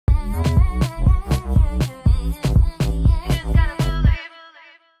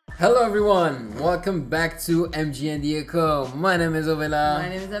Hello everyone, welcome back to MG and the Echo. My name is Ovela. My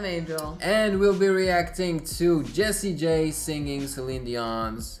name is Angel. And we'll be reacting to Jessie J singing Celine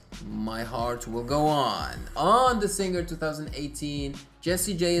Dion's My Heart Will Go On the Singer 2018.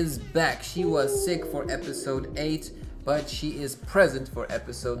 Jessie J is back. She was sick for episode 8, but she is present for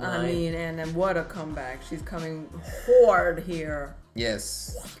episode 9. I mean, and what a comeback. She's coming hard here.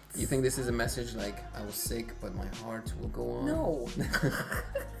 Yes. You think this is a message like, I was sick, but my heart will go on? No.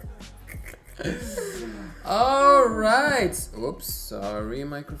 All right. Oops, sorry,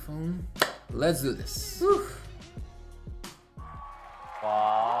 microphone. Let's do this. Whew.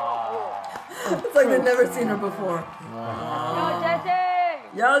 Wow. It's like they've never seen her before. Wow. Yo,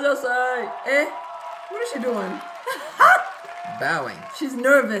 Jessie! Yo, Jessie! Eh? What is she doing? Bowing. She's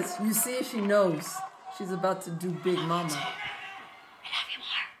nervous. You see, she knows. She's about to do Big Mama.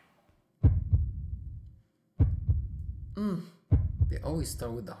 They always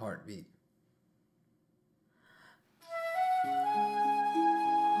start with the heartbeat.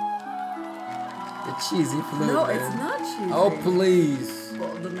 The cheesy flute. No, man. it's not cheesy. Oh, please.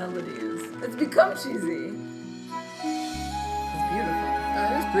 Well, the melody is. It's become cheesy. It's beautiful.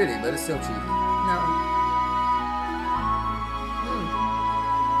 It's pretty, but it's still cheesy. No.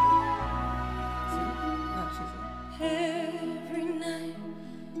 See? Not cheesy. Every night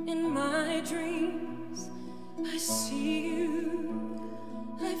in my dreams, I see you,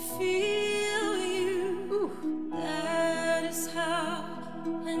 I feel you. Ooh. That is how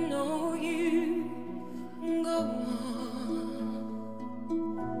I know you. Go on.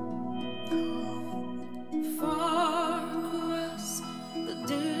 Far across the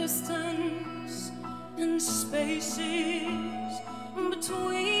distance and spaces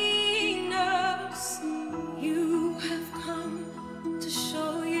between us, you have come to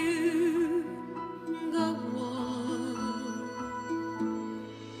show you. Go on.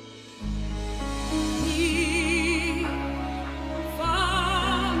 Near,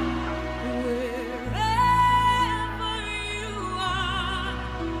 far, wherever you are,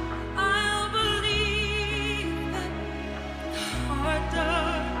 I'll believe that the heart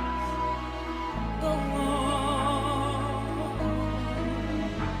does go on.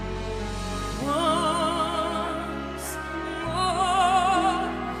 Once more,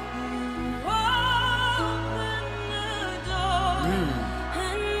 open the door,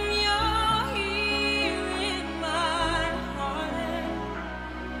 and you're here in my heart, and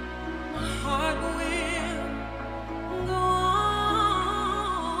my heart will go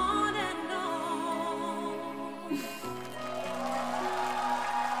on and on.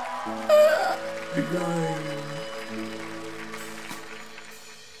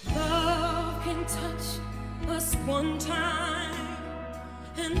 Love can touch us one time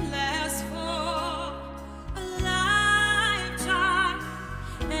and last for a lifetime,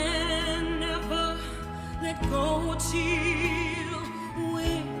 and never let go till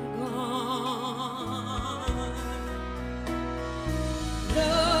we're gone.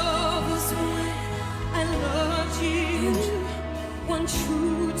 Love was when I loved you one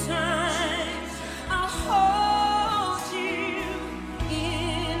true time. I'll hold you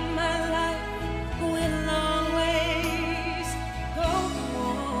in my life. We'll always go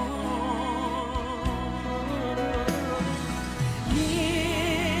on.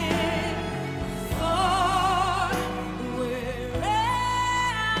 Near, far, wherever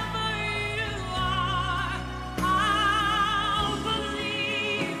you are, I'll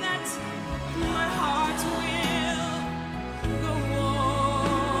believe that my heart will go on.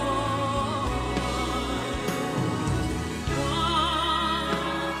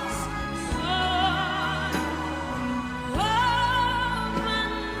 Once more,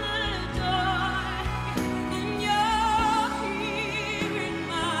 open the door, and you're here in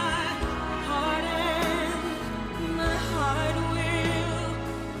my heart, and my heart will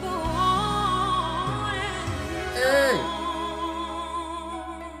go on Hey. and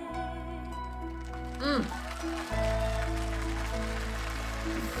on.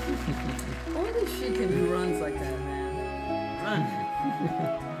 Only she can do runs like that, man. Run.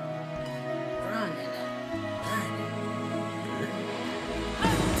 Run.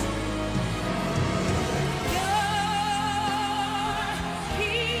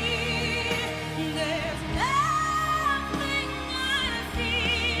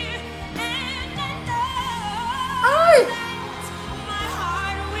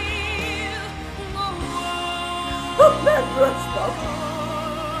 That dress stuff.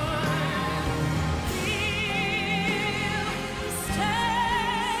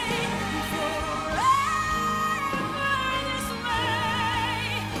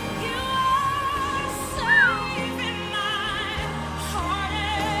 Safe in my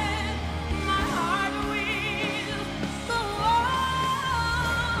heart.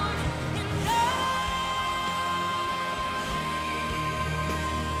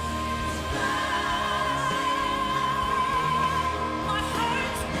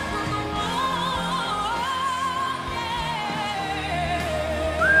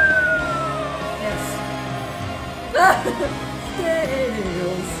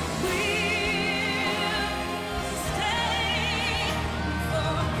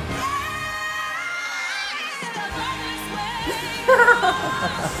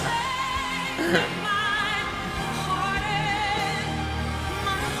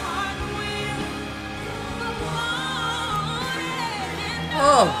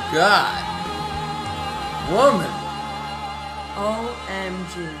 Oh God, woman.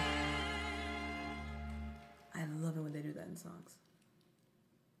 OMG. I love it when they do that in songs.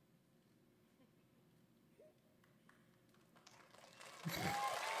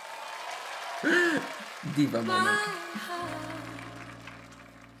 Diva moment.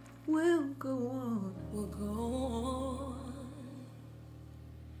 We'll go on. We'll go on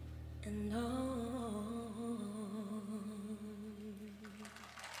and on.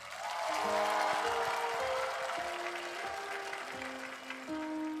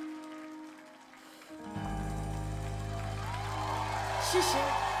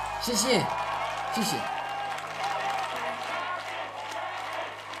 Shit, shit.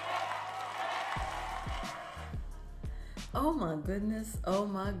 Oh my goodness. Oh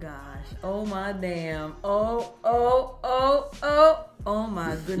my gosh. Oh my damn. Oh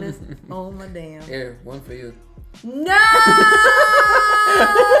my goodness. Oh my damn. Here, one for you. No! I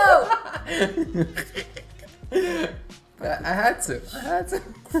had to.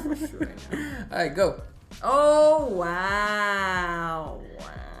 All right, go. Oh wow.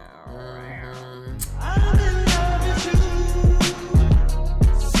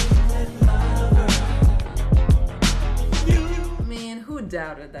 Man, who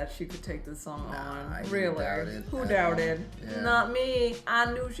doubted that she could take this song on? I Really? doubted Who at doubted? all. Yeah. Not me.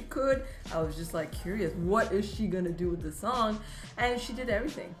 I knew she could. I was just like curious, what is she gonna do with the song? And she did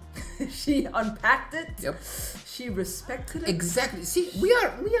everything. She unpacked it. Yep. She respected it. Exactly. See, we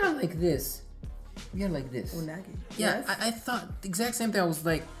are like this. We are like this. Unagi. Yeah, Yes? I thought the exact same thing. I was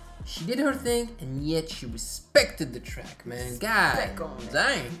like, she did her thing, and yet she respected the track, man. God Respect on it.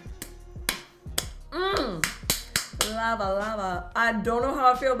 dang. Lava. I don't know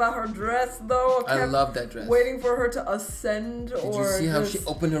how I feel about her dress though. I kept love that dress. waiting for her to ascend Did or you see how she just-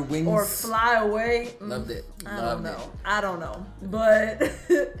 opened her wings? or fly away. Loved it. I don't know. But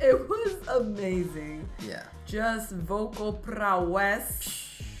it was amazing. Yeah. Just vocal prowess.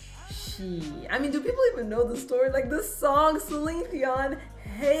 I mean, do people even know the story? Like this song, Celine Dion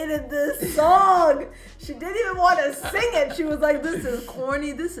hated this song. She didn't even want to sing it. She was like, this is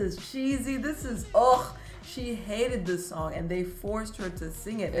corny, this is cheesy, this is ugh. She hated this song and they forced her to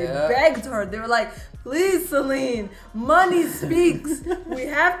sing it. They Yeah. begged her. They were like, please, Celine, money speaks. We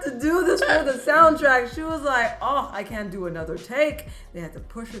have to do this for the soundtrack. She was like, oh, I can't do another take. They had to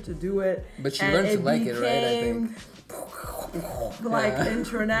push her to do it. But she And learned to like it, right, I became like Yeah.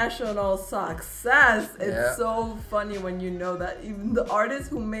 international success. It's Yeah. so funny when you know that even the artist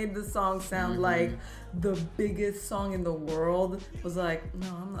who made the song sound Mm-hmm. like the biggest song in the world was like, no,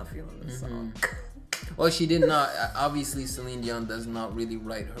 I'm not feeling this song. Well, she did not. Obviously, Celine Dion does not really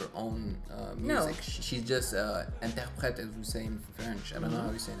write her own music. No. She's just interprète, as we say in French. I don't know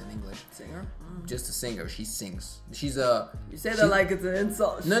how you say it in English. Singer? Just a singer. She sings. She's a. You say she- that like it's an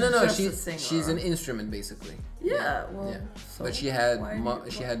insult. No. Just a singer. She's an instrument basically. Yeah, well, Yeah. so But she had why do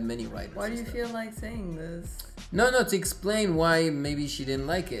you- she had many writers. Why do and you stuff. feel like saying this? No, to explain why maybe she didn't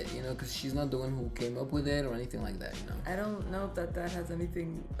like it, you know, because she's not the one who came up with it or anything like that, you know. I don't know if that has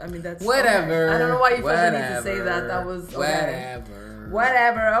anything. I mean, that's Whatever. Okay. I don't know why you felt the need to say that. That was okay.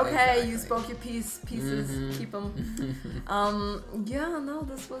 Whatever. Okay, you Exactly. spoke your piece. Pieces, keep them. Yeah, no,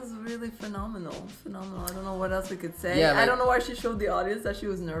 this was really phenomenal. I don't know what else we could say. Yeah, I like- don't know why she showed the audience that she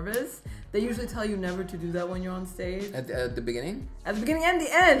was nervous. They usually tell you never to do that when you're on stage. At the beginning? At the beginning and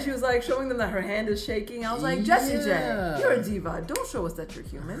the end, she was like showing them that her hand is shaking. I was like, Jessie Yeah. J, you're a diva. Don't show us that you're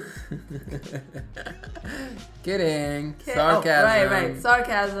human. Kidding. Okay. Sarcasm. Oh, right.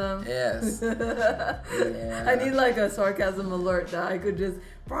 Sarcasm. Yes. Yeah. I need like a sarcasm alert that I could just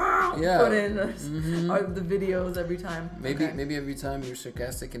put in the videos every time. Maybe Okay. maybe every time you're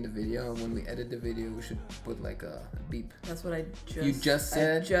sarcastic in the video, when we edit the video, we should put like a beep. That's what I just. You just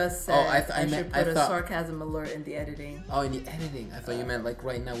said? I just said. Oh, I I meant- should I put a thought- sarcasm alert in the editing. Oh, in the editing. I thought you meant like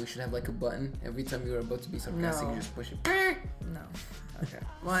right now we should have like a button. Every time you're about to be sarcastic, No. you just push it. No. Okay.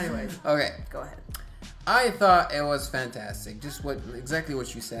 Well, anyways, Okay. go ahead. I thought it was fantastic. Just exactly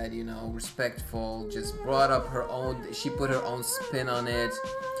what you said, you know, respectful, just brought up her own, she put her own spin on it.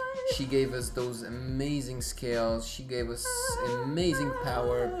 She gave us those amazing scales. She gave us amazing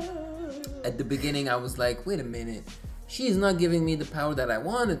power. At the beginning, I was like, wait a minute. She's not giving me the power that I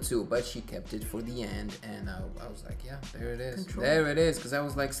wanted to, but she kept it for the end. And I was like, yeah, there it is. Control. There it is. Because I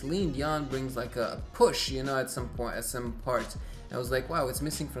was like, Celine Dion brings like a push, you know, at some point, at some parts. I was like, wow, it's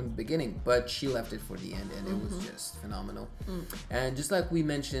missing from the beginning, but she left it for the end, and it was just phenomenal. And just like we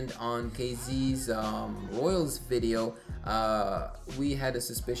mentioned on KZ's Royals video, we had a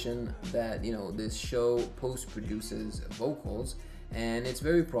suspicion that, you know, this show post-produces vocals, and it's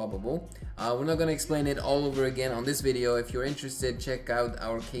very probable. We're not gonna explain it all over again on this video. If you're interested, check out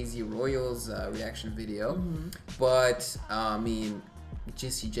our KZ Royals reaction video. But I mean,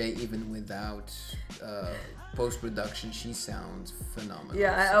 Jessie J, even without post-production, she sounds phenomenal.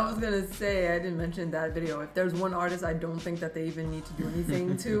 Yeah, I was gonna say, I didn't mention that video. If there's one artist I don't think that they even need to do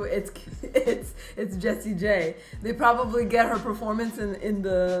anything to, it's Jessie J. They probably get her performance in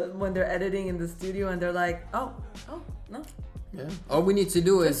the when they're editing in the studio, and they're like, oh no. Yeah. All we need to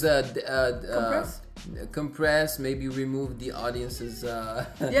do is compress, maybe remove the audience's let's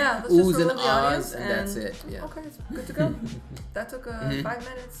oohs just and remove the audience ahs, and that's it. Yeah. Okay, it's good to go. That took 5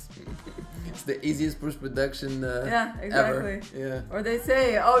 minutes. It's the easiest post-production yeah, exactly. ever. Yeah. Or they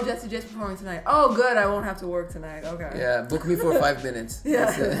say, oh, Jessie J's performing tonight. Oh, good, I won't have to work tonight. Okay. Yeah, book me for 5 minutes. Yeah.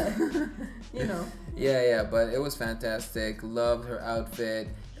 That's it. You know. Yeah, but it was fantastic. Loved her outfit.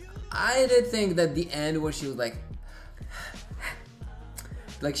 I did think that the end where she was like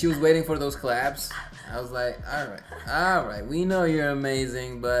she was waiting for those claps. I was like, all right, we know you're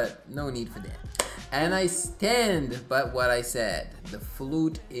amazing, but no need for that. And I stand by what I said. The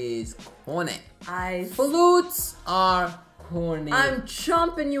flute is corny. Flutes are corny. I'm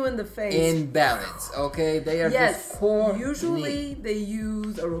chomping you in the face. In ballads, okay? They are just corny. Usually they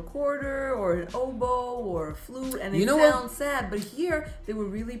use a recorder or an oboe or a flute, and it sounds sad. But here they were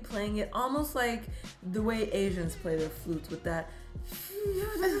really playing it almost like the way Asians play their flutes, with that.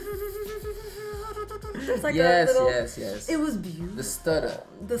 There's like a little, yes. It was beautiful.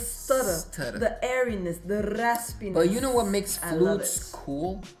 The stutter. The airiness, the raspiness. But you know what makes flutes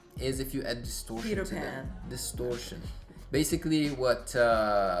cool is if you add distortion Peter to Pan. them. Distortion. Basically, what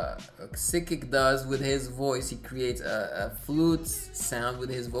Sikik does with his voice, he creates a flute sound with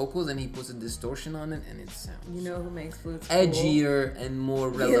his vocals, and he puts a distortion on it, and it sounds. You know who makes flutes edgier and more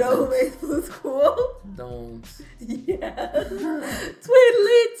relevant. You know who makes flutes cool? Don't. Yeah.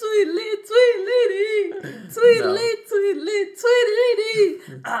 Tweedly, tweedly, tweedly, tweedly, tweedly, tweedly.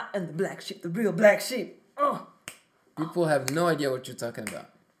 And the black sheep, the real black sheep. Oh. People have no idea what you're talking about.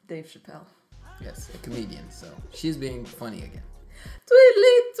 Dave Chappelle. Yes, a comedian, so she's being funny again.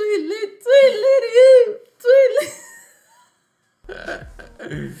 Tweedly, tweedly, tweedly,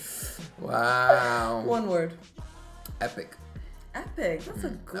 tweedly. Wow. One word. Epic. Epic. That's a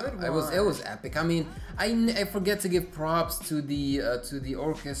good one. It was epic. I mean, I forget to give props to the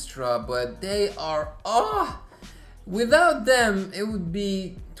orchestra, but they are without them it would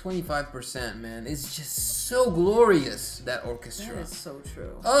be 25%, man. It's just so glorious, that orchestra. That is so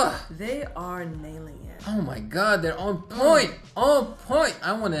true. They are nailing it. Oh my god, they're on point. On point.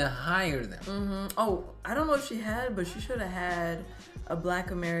 I want to hire them. Oh, I don't know if she had, but she should have had a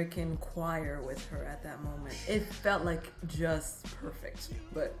Black American choir with her at that moment. It felt like just perfect,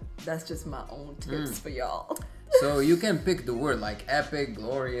 but that's just my own tips for y'all. So you can pick the word like epic,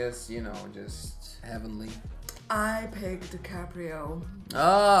 glorious, you know, just heavenly. I picked DiCaprio.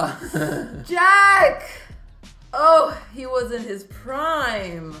 Jack! Oh, he was in his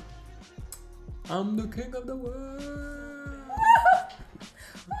prime. I'm the king of the world.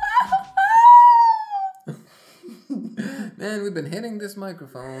 Man, we've been hitting this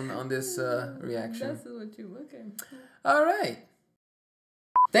microphone on this reaction. That's what you're looking. All right.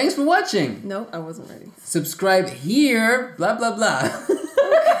 Thanks for watching. No, I wasn't ready. Subscribe here. Blah, blah, blah.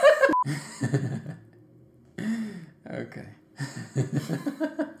 Okay.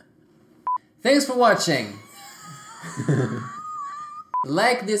 Thanks for watching.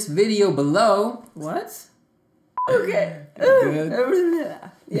 Like this video below. What? Okay. Good.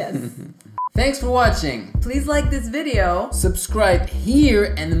 Yes. Thanks for watching. Please like this video. Subscribe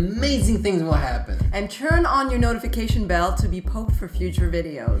here and amazing things will happen. And turn on your notification bell to be poked for future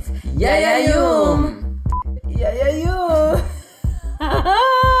videos. Yeah-yeah-yoom. Yeah-yeah-yoom.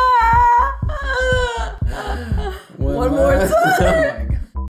 One more time.